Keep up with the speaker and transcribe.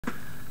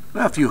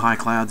Well, a few high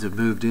clouds have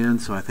moved in,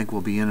 so I think we'll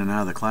be in and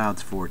out of the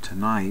clouds for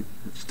tonight.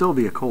 It'll still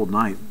be a cold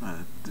night.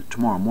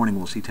 Tomorrow morning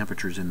we'll see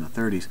temperatures in the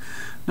 30s.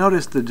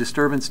 Notice the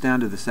disturbance down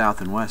to the south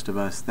and west of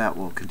us. That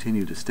will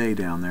continue to stay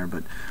down there,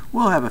 but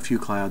we'll have a few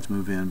clouds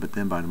move in, but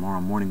then by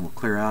tomorrow morning we'll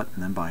clear out,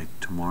 and then by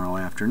tomorrow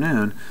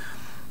afternoon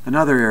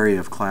another area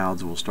of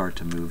clouds will start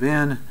to move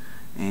in,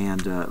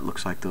 and it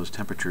looks like those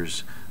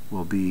temperatures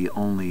will be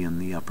only in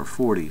the upper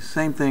 40s.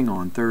 Same thing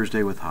on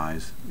Thursday with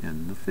highs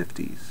in the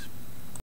 50s.